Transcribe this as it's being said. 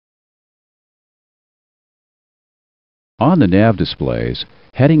On the nav displays,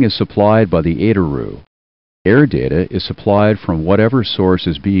 heading is supplied by the ADARU. Air data is supplied from whatever source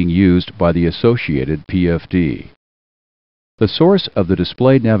is being used by the associated PFD. The source of the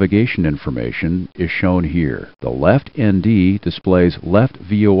displayed navigation information is shown here. The left ND displays left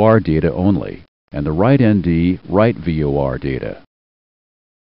VOR data only, and the right ND right VOR data.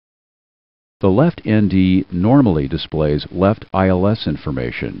 The left ND normally displays left ILS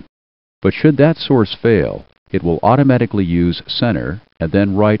information, but should that source fail, it will automatically use center and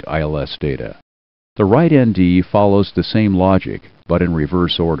then right ILS data. The right ND follows the same logic, but in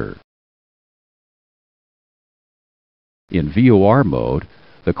reverse order. In VOR mode,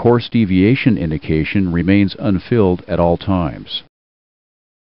 the course deviation indication remains unfilled at all times.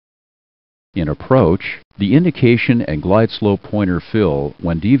 In approach, the indication and glide slope pointer fill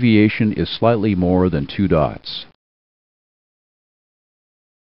when deviation is slightly more than 2 dots.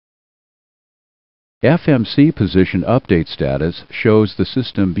 FMC position update status shows the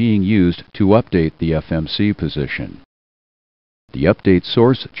system being used to update the FMC position. The update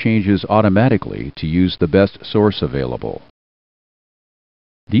source changes automatically to use the best source available.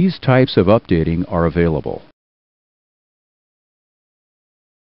 These types of updating are available.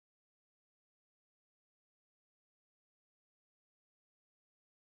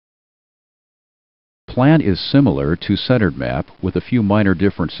 Plan is similar to centered map with a few minor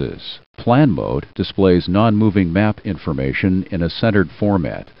differences. Plan mode displays non-moving map information in a centered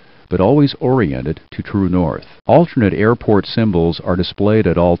format, but always oriented to true north. Alternate airport symbols are displayed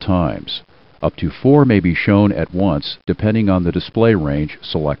at all times. Up to 4 may be shown at once depending on the display range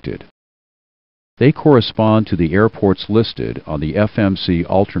selected. They correspond to the airports listed on the FMC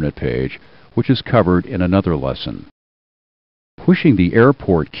alternate page, which is covered in another lesson. Pushing the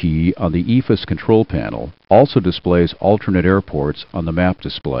airport key on the EFIS control panel also displays alternate airports on the map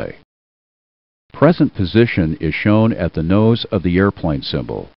display. Present position is shown at the nose of the airplane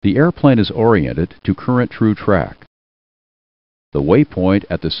symbol. The airplane is oriented to current true track. The waypoint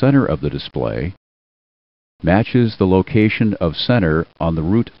at the center of the display matches the location of center on the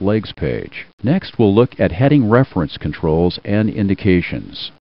route legs page. Next, we'll look at heading reference controls and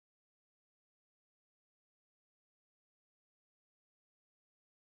indications.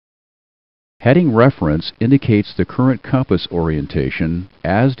 Heading reference indicates the current compass orientation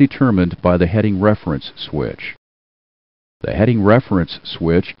as determined by the heading reference switch. The heading reference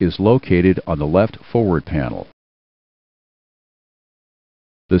switch is located on the left forward panel.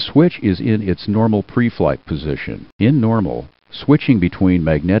 The switch is in its normal pre-flight position. In normal, switching between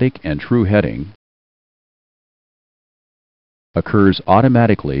magnetic and true heading occurs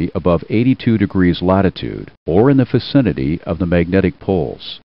automatically above 82 degrees latitude or in the vicinity of the magnetic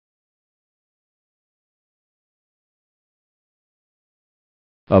poles.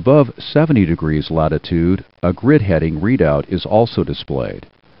 Above 70 degrees latitude, a grid heading readout is also displayed.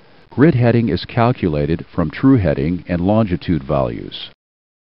 Grid heading is calculated from true heading and longitude values.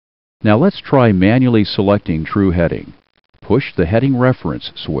 Now let's try manually selecting true heading. Push the heading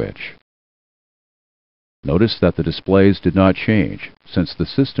reference switch. Notice that the displays did not change, since the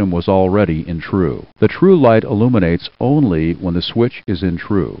system was already in true. The true light illuminates only when the switch is in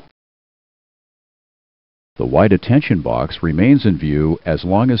true. The white attention box remains in view as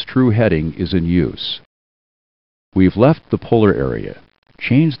long as true heading is in use. We've left the polar area.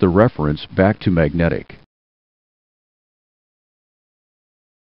 Change the reference back to magnetic.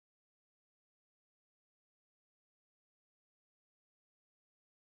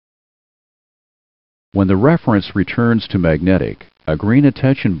 When the reference returns to magnetic, a green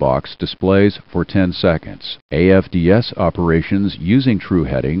attention box displays for 10 seconds. AFDS operations using true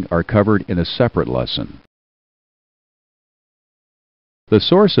heading are covered in a separate lesson. The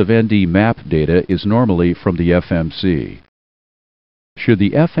source of ND map data is normally from the FMC. Should the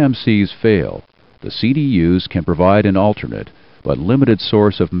FMCs fail, the CDUs can provide an alternate but limited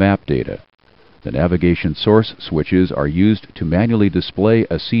source of map data. The navigation source switches are used to manually display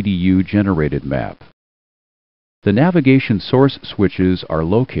a CDU-generated map. The navigation source switches are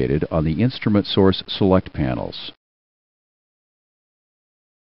located on the instrument source select panels.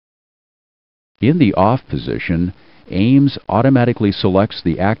 In the off position, AIMS automatically selects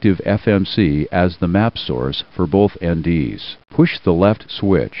the active FMC as the map source for both NDs. Push the left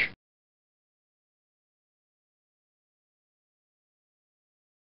switch.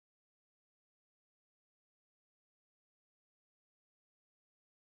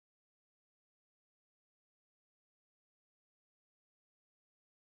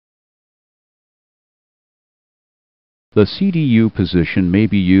 The CDU position may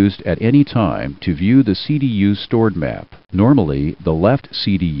be used at any time to view the CDU stored map. Normally, the left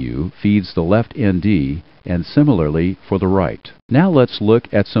CDU feeds the left ND, and similarly for the right. Now let's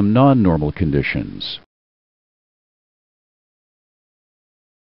look at some non-normal conditions.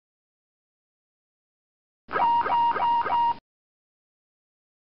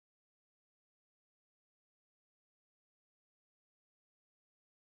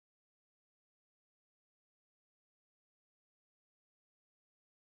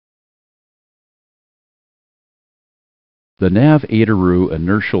 The nav ADARU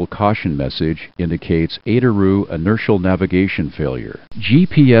inertial caution message indicates ADARU inertial navigation failure.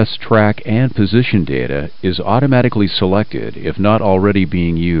 GPS track and position data is automatically selected if not already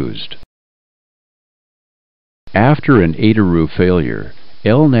being used. After an ADARU failure,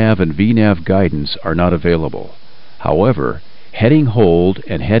 LNAV and VNAV guidance are not available. However, heading hold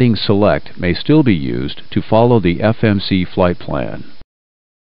and heading select may still be used to follow the FMC flight plan.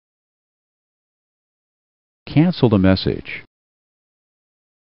 Cancel the message.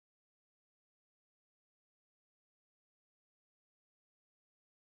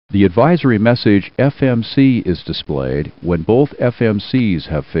 The advisory message FMC is displayed when both FMCs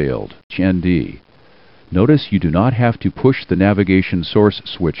have failed, ND. Notice you do not have to push the navigation source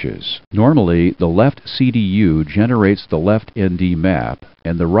switches. Normally, the left CDU generates the left ND map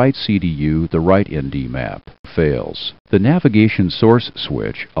and the right CDU the right ND map. Fails. The navigation source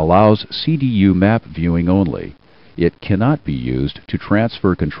switch allows CDU map viewing only. It cannot be used to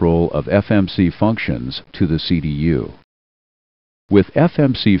transfer control of FMC functions to the CDU. With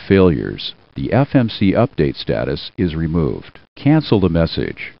FMC failures, the FMC update status is removed. Cancel the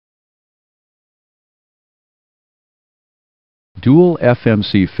message. Dual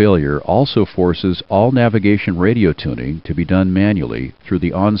FMC failure also forces all navigation radio tuning to be done manually through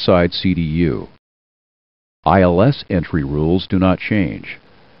the on-side CDU. ILS entry rules do not change.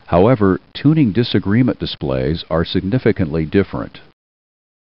 However, tuning disagreement displays are significantly different.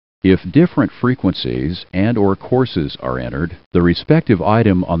 If different frequencies and/or courses are entered, the respective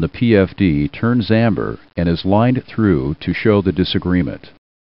item on the PFD turns amber and is lined through to show the disagreement.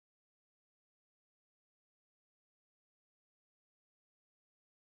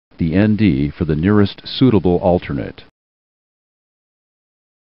 The ND for the nearest suitable alternate.